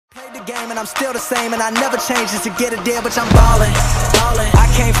game and I'm still the same and I never changed just to get a deal, but I'm ballin'. I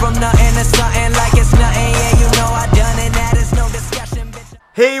came from nothing to something like it's nothing. Yeah, you know I done it. That is no discussion, bitch.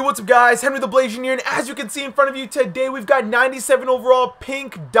 Hey, what's up guys, Henry the Blasian here, and as you can see in front of you today, we've got 97 overall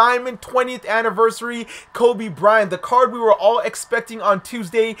pink diamond 20th anniversary Kobe Bryant, the card we were all expecting on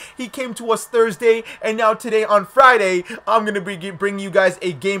Tuesday. He came to us Thursday, and now today on Friday, I'm going to be bringing you guys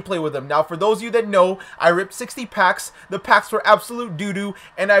a gameplay with him. Now, for those of you that know, I ripped 60 packs, the packs were absolute doo-doo,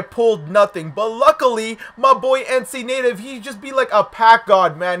 and I pulled nothing. But luckily, my boy NC Native, he just be like a pack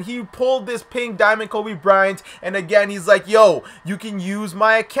god, man. He pulled this pink diamond Kobe Bryant, and again, he's like, yo, you can use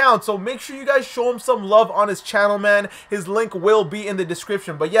my account, so make sure you guys show him some love on his channel, man. His link will be in the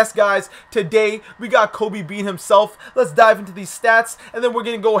description. But yes guys, today we got Kobe being himself. Let's dive into these stats, and then we're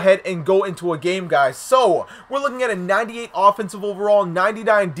gonna go ahead and go into a game, guys. So we're looking at a 98 offensive overall,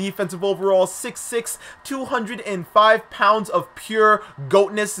 99 defensive overall, 6'6", 205 pounds of pure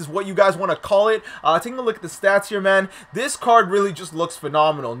goatness is what you guys want to call it. Taking a look at the stats here, man, this card really just looks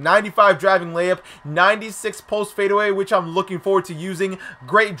phenomenal. 95 driving layup, 96 post fadeaway, which I'm looking forward to using.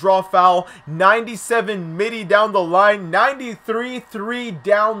 Great draw foul, 97 midi down the line, 93 3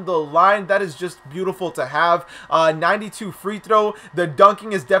 down the line. That is just beautiful to have. 92 free throw. The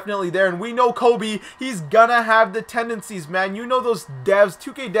dunking is definitely there, and we know Kobe, he's gonna have the tendencies, man. You know those devs,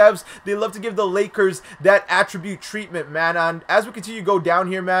 2K devs, they love to give the Lakers that attribute treatment, man. And as we continue to go down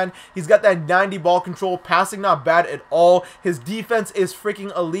here, man, he's got that 90 ball control, passing not bad at all. His defense is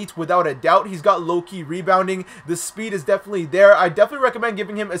freaking elite without a doubt. He's got low-key rebounding. The speed is definitely there. I definitely recommend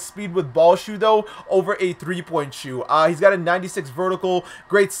giving him a speed with ball shoe though over a 3-point shoe. He's got a 96 vertical,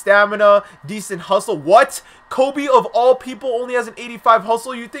 great stamina, decent hustle. What? Kobe of all people only has an 85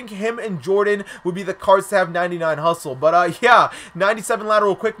 hustle. You think him and Jordan would be the cards to have 99 hustle, but yeah, 97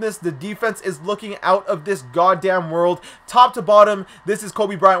 lateral quickness. The defense is looking out of this goddamn world. Top to bottom, this is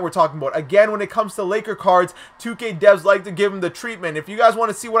Kobe Bryant we're talking about. Again, when it comes to Laker cards, 2K devs like to give him the treatment. If you guys want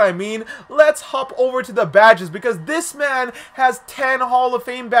to see what I mean, let's hop over to the badges, because this man has 10 Hall of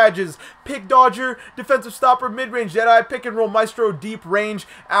Fame badges. Pick dodger, defensive stopper, mid-range Jedi, pick and roll maestro, deep range,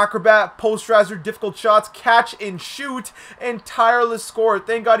 acrobat, posterizer, difficult shots, catch and shoot, and tireless scorer.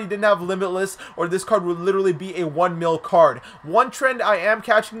 Thank God he didn't have limitless, or this card would literally be a 1 mil card. One trend I am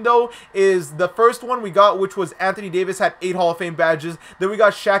catching though is the first one we got, which was Anthony Davis had 8 Hall of Fame badges, then we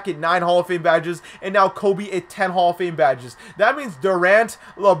got Shaq at 9 Hall of Fame badges, and now Kobe at 10 Hall of Fame badges. That means Durant,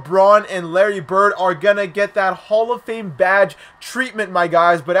 LeBron, and Larry Bird are gonna get that Hall of Fame badge treatment, my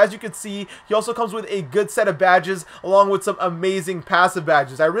guys. But as you can see, he also comes with a good set of badges along with some amazing passive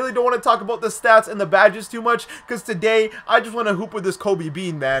badges. I really don't want to talk about the stats and the badges too much, because today I just want to hoop with this Kobe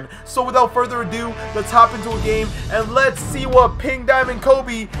Bean, man. So without further ado, let's hop into a game and let's see what Pink Diamond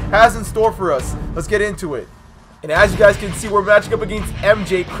Kobe has in store for us. Let's get into it. And as you guys can see, we're matching up against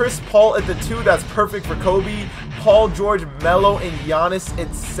MJ, Chris Paul at the 2, that's perfect for Kobe, Paul George, Melo, and Giannis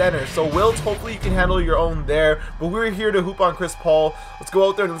at center. So Wilt, hopefully you can handle your own there, but we're here to hoop on Chris Paul. Let's go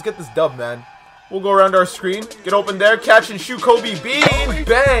out there and let's get this dub, man. We'll go around our screen, get open there, catch and shoot Kobe Bean,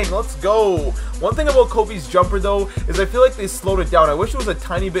 bang, let's go. One thing about Kobe's jumper though, is I feel like they slowed it down. I wish it was a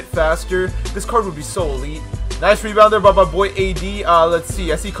tiny bit faster. This card would be so elite. Nice rebound there by my boy AD. Let's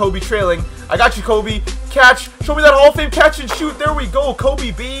see, I see Kobe trailing. I got you, Kobe. Catch, show me that Hall of Fame catch and shoot. There we go,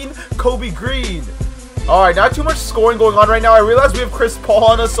 Kobe Bean, Kobe Green. Alright, not too much scoring going on right now. I realize we have Chris Paul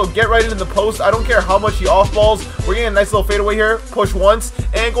on us, so get right into the post. I don't care how much he off-balls. We're getting a nice little fadeaway here. Push once,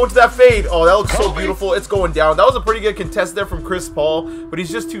 and go into that fade. Oh, that looks so beautiful. It's going down. That was a pretty good contest there from Chris Paul, but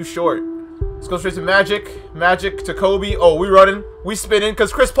he's just too short. Let's go straight to Magic. Magic to Kobe. Oh, we running. We spinning,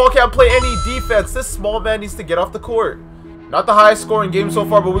 because Chris Paul can't play any defense. This small man needs to get off the court. Not the highest scoring game so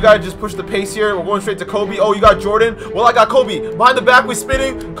far, but we gotta just push the pace here. We're going straight to Kobe. Oh, you got Jordan. Well, I got Kobe. Behind the back, we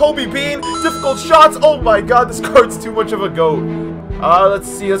spinning. Kobe Bean. Difficult shots. Oh my God, this card's too much of a goat. Let's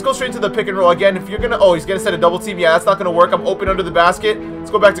see. Let's go straight to the pick and roll again. If you're gonna, oh, he's gonna set a double team. Yeah, that's not gonna work. I'm open under the basket.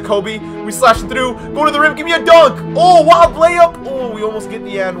 Let's go back to Kobe. We slashing through. Go to the rim. Give me a dunk. Oh, wild layup. Oh, we almost get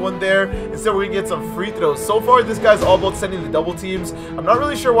the and one there. Instead, we're gonna get some free throws. So far, this guy's all about sending the double teams. I'm not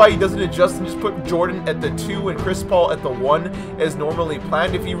really sure why he doesn't adjust and just put Jordan at the 2 and Chris Paul at the 1 as normally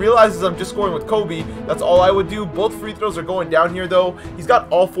planned. If he realizes I'm just scoring with Kobe, that's all I would do. Both free throws are going down here, though. He's got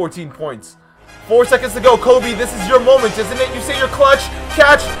all 14 points. 4 seconds to go. Kobe, this is your moment, isn't it? You say you're clutch,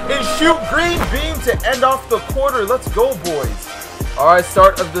 catch, and shoot. Green bean to end off the quarter. Let's go, boys. Alright,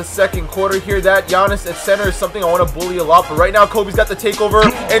 start of the second quarter here. That Giannis at center is something I want to bully a lot, but right now Kobe's got the takeover,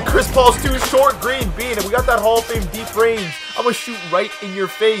 and Chris Paul's too short. Green bean, and we got that Hall of Fame deep range. I'm going to shoot right in your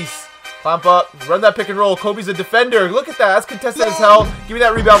face. Clamp up. Run that pick and roll. Kobe's a defender. Look at that. That's contested as hell. Give me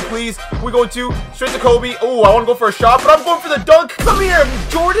that rebound, please. We're going to straight to Kobe. Oh, I want to go for a shot, but I'm going for the dunk. Come here,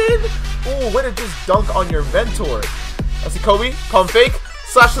 Jordan. Oh, way to just dunk on your mentor. I see Kobe. Pump fake.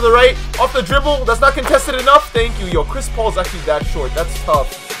 Slash to the right. Off the dribble. That's not contested enough. Thank you. Yo, Chris Paul's actually that short. That's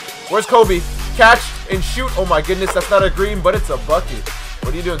tough. Where's Kobe? Catch and shoot. Oh my goodness. That's not a green, but it's a bucket.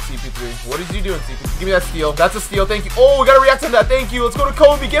 What are you doing, CP3? What is you doing, CP3? Give me that steal. That's a steal. Thank you. Oh, we got to react on that. Thank you. Let's go to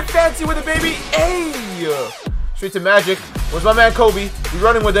Kobe. Get fancy with it, baby. Hey! Straight to Magic. Where's my man, Kobe? We're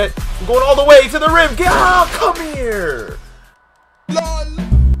running with it. We're going all the way to the rim. Get out. Come here.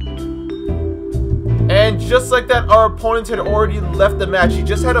 And just like that, our opponent had already left the match. He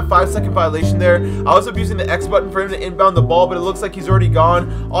just had a 5-second violation there. I was abusing the X button for him to inbound the ball, but it looks like he's already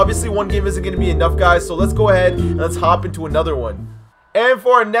gone. Obviously, one game isn't going to be enough, guys. So let's go ahead and let's hop into another one. And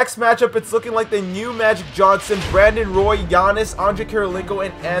for our next matchup, it's looking like the new Magic Johnson, Brandon Roy, Giannis, Andre Karolinko,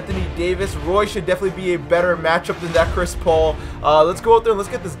 and Anthony Davis. Roy should definitely be a better matchup than that Chris Paul. Let's go out there and let's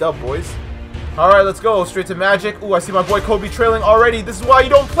get this dub, boys. Alright, let's go. Straight to Magic. Ooh, I see my boy Kobe trailing already. This is why you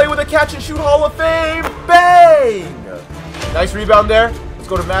don't play with a catch and shoot Hall of Fame. Bang! Nice rebound there. Let's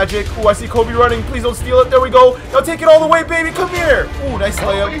go to Magic. Ooh, I see Kobe running. Please don't steal it. There we go. Now take it all the way, baby. Come here. Ooh, nice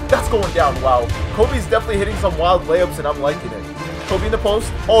layup. That's going down. Wow. Kobe's definitely hitting some wild layups, and I'm liking it. Kobe in the post.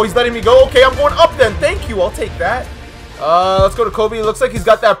 Oh, he's letting me go. Okay, I'm going up then. Thank you. I'll take that. Let's go to Kobe. It looks like he's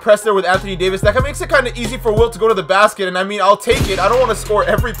got that press there with Anthony Davis. That makes it kind of easy for Wilt to go to the basket. And I mean, I'll take it. I don't want to score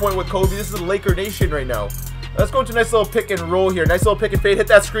every point with Kobe. This is Laker Nation right now. Let's go into a nice little pick and roll here. Nice little pick and fade. Hit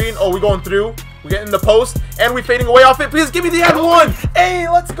that screen. Oh, we're going through. We're getting in the post. And we're fading away off it. Please give me the end one. Hey,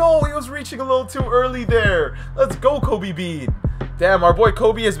 let's go. He was reaching a little too early there. Let's go, Kobe Bean. Damn, our boy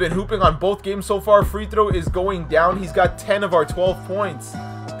Kobe has been hooping on both games so far. Free throw is going down. He's got 10 of our 12 points.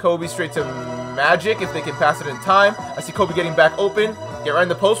 Kobe straight to Magic if they can pass it in time. I see Kobe getting back open. Get right in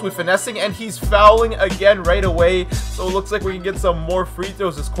the post with finessing, and he's fouling again right away. So it looks like we can get some more free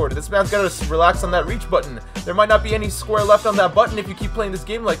throws this quarter. This man's got to relax on that reach button. There might not be any square left on that button if you keep playing this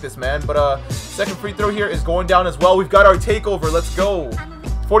game like this, man. But second free throw here is going down as well. We've got our takeover. Let's go.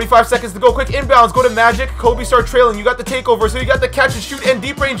 45 seconds to go. Quick inbounds. Go to Magic. Kobe start trailing. You got the takeover. So you got the catch and shoot and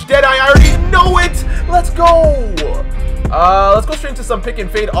deep range dead eye. I already know it. Let's go. Let's go straight into some pick and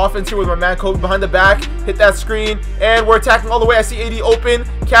fade offense here with my man Kobe behind the back. Hit that screen. And we're attacking all the way. I see AD open.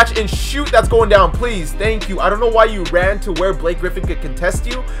 Catch and shoot. That's going down. Please. Thank you. I don't know why you ran to where Blake Griffin could contest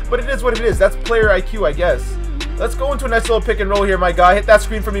you, but it is what it is. That's player IQ, I guess. Let's go into a nice little pick and roll here, my guy. Hit that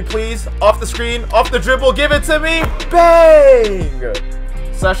screen for me, please. Off the screen. Off the dribble. Give it to me. Bang!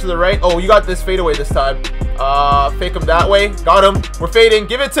 Slash to the right. Oh, you got this fadeaway this time. Fake him that way. Got him. We're fading.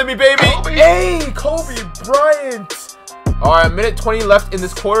 Give it to me, baby. Hey, Kobe Bryant. All right, minute 20 left in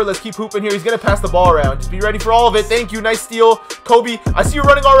this quarter. Let's keep hooping here. He's going to pass the ball around. Just be ready for all of it. Thank you. Nice steal. Kobe, I see you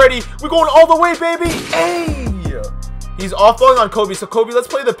running already. We're going all the way, baby. Hey. He's off-balling on Kobe. So, Kobe, let's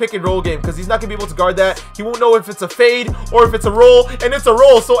play the pick and roll game because he's not going to be able to guard that. He won't know if it's a fade or if it's a roll, and it's a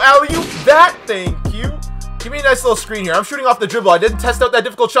roll. So, alley-oop that. Thank you. Give me a nice little screen here. I'm shooting off the dribble. I didn't test out that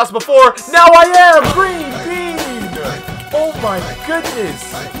difficult shots before. Now I am. Green bean. Oh, my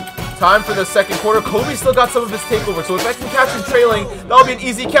goodness. Time for the second quarter. Kobe still got some of his takeover. So if I can catch him trailing, that'll be an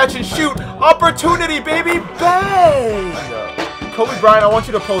easy catch and shoot. Opportunity, baby. Bang. Kobe Bryant, I want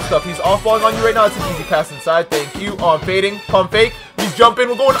you to post up. He's off-balling on you right now. It's an easy pass inside. Thank you. Oh, I'm fading. Pump fake. He's jumping.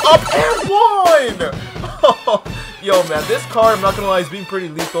 We're going up and one. Yo, man, this card, I'm not going to lie, is being pretty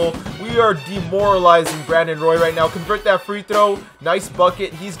lethal. We are demoralizing Brandon Roy right now. Convert that free throw. Nice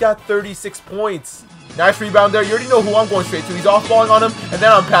bucket. He's got 36 points. Nice rebound there. You already know who I'm going straight to. He's off-balling on him, and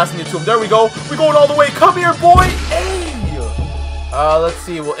then I'm passing it to him. There we go. We're going all the way. Come here, boy. Hey! Let's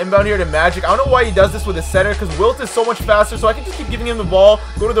see. We'll inbound here to Magic. I don't know why he does this with his center, because Wilt is so much faster, so I can just keep giving him the ball,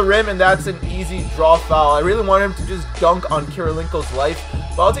 go to the rim, and that's an easy draw foul. I really want him to just dunk on Karolinko's life,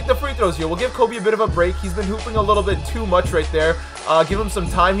 but I'll take the free throws here. We'll give Kobe a bit of a break. He's been hooping a little bit too much right there. Give him some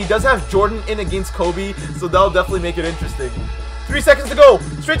time. He does have Jordan in against Kobe, so that'll definitely make it interesting. 3 seconds to go.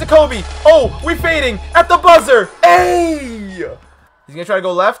 Straight to Kobe. Oh, we're fading at the buzzer. Hey! He's going to try to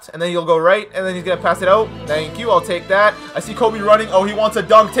go left, and then he'll go right, and then he's going to pass it out. Thank you. I'll take that. I see Kobe running. Oh, he wants a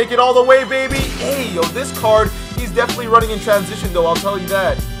dunk. Take it all the way, baby. Hey, yo, this card, he's definitely running in transition, though. I'll tell you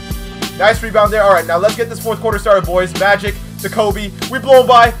that. Nice rebound there. All right, now let's get this fourth quarter started, boys. Magic to Kobe. We're blowing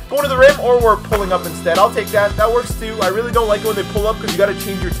by. Going to the rim, or we're pulling up instead. I'll take that. That works, too. I really don't like it when they pull up because you got to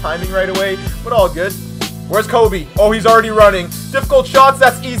change your timing right away, but all good. Where's Kobe? Oh, he's already running. Difficult shots.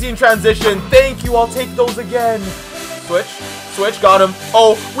 That's easy in transition. Thank you. I'll take those again. Switch. Switch. Got him.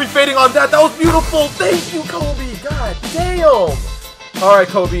 Oh, we're fading on that. That was beautiful. Thank you, Kobe. God damn. Alright,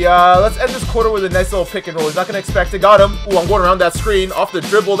 Kobe, let's end this quarter with a nice little pick and roll. He's not going to expect it. Got him. Ooh, I'm going around that screen. Off the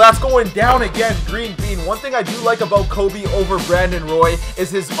dribble. That's going down again. Green bean. One thing I do like about Kobe over Brandon Roy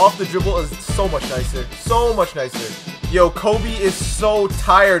is his off the dribble is so much nicer. So much nicer. Yo, Kobe is so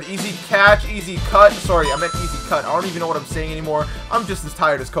tired. Easy catch, easy cut. Sorry, I meant easy cut. I don't even know what I'm saying anymore. I'm just as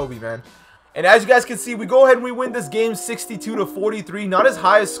tired as Kobe, man. And as you guys can see, we go ahead and we win this game 62-43. Not as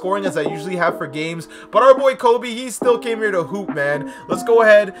high as scoring as I usually have for games, but our boy Kobe, he still came here to hoop, man. Let's go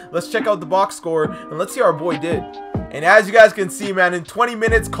ahead, let's check out the box score, and let's see how our boy did. And as you guys can see, man, in 20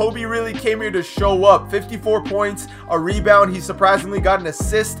 minutes, Kobe really came here to show up. 54 points, a rebound. He surprisingly got an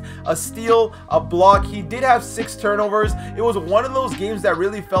assist, a steal, a block. He did have 6 turnovers. It was one of those games that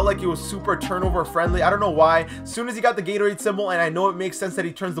really felt like it was super turnover friendly. I don't know why. As soon as he got the Gatorade symbol, and I know it makes sense that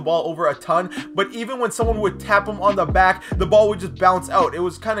he turns the ball over a ton, but even when someone would tap him on the back, the ball would just bounce out. It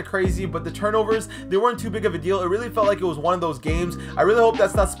was kind of crazy, but the turnovers, they weren't too big of a deal. It really felt like it was one of those games. I really hope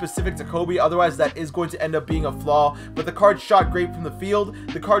that's not specific to Kobe. Otherwise, that is going to end up being a flaw. But the card shot great from the field.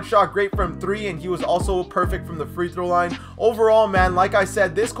 The card shot great from 3, and he was also perfect from the free throw line. Overall, man, like I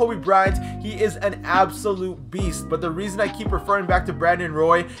said, this Kobe Bryant, he is an absolute beast. But the reason I keep referring back to Brandon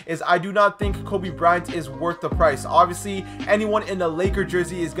Roy is I do not think Kobe Bryant is worth the price. Obviously, anyone in a Laker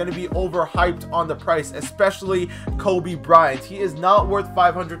jersey is going to be overhyped on the price, especially Kobe Bryant. He is not worth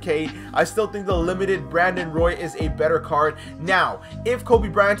 500K. I still think the limited Brandon Roy is a better card. Now, if Kobe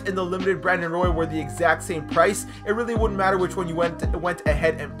Bryant and the limited Brandon Roy were the exact same price, it really wouldn't matter which one you went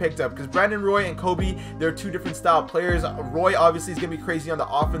ahead and picked up, because Brandon Roy and Kobe, they're two different style players. Roy obviously is going to be crazy on the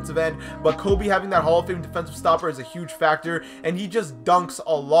offensive end, but Kobe having that Hall of Fame defensive stopper is a huge factor, and he just dunks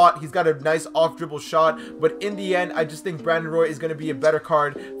a lot. He's got a nice off dribble shot, but in the end, I just think Brandon Roy is going to be a better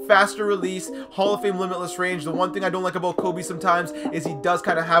card. Faster release, Hall of Fame limitless range. The one thing I don't like about Kobe sometimes is he does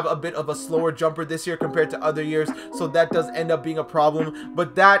kind of have a bit of a slower jumper this year compared to other years, so that does end up being a problem.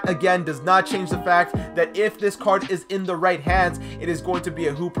 But that again does not change the fact that if this card is in the right hands, it is going to be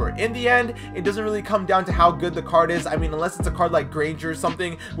a hooper. In the end, it doesn't really come down to how good the card is. I mean, unless it's a card like Granger or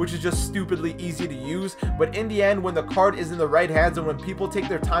something, which is just stupidly easy to use. But in the end, when the card is in the right hands and when people take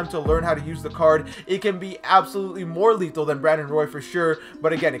their time to learn how to use the card, it can be absolutely more lethal than Brandon Roy for sure.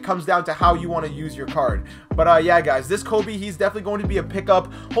 But again, it comes down to how you want to use your card. But yeah, guys, this Kobe, he's definitely going to be a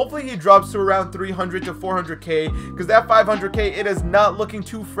pickup. Hopefully he drops to around 300 to 400K, because that 500K, it is not looking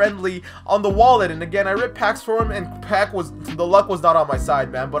too friendly on the wallet. And again, I ripped packs for him, and the luck was not on my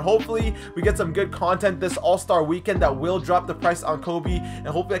side, man. But hopefully we get some good content this All-Star weekend that will drop the price on Kobe, and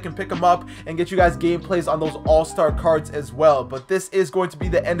hopefully I can pick him up and get you guys gameplays on those All-Star cards as well. But this is going to be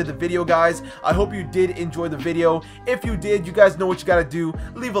the end of the video, guys. I hope you did enjoy the video. If you did, you guys know what you gotta do.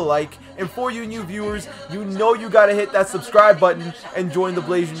 Leave a like, and for you new viewers, you know you gotta hit that subscribe button and join the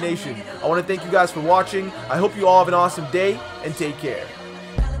Blazing Nation. I want to thank you guys for watching. I hope you all have an awesome day, and take care.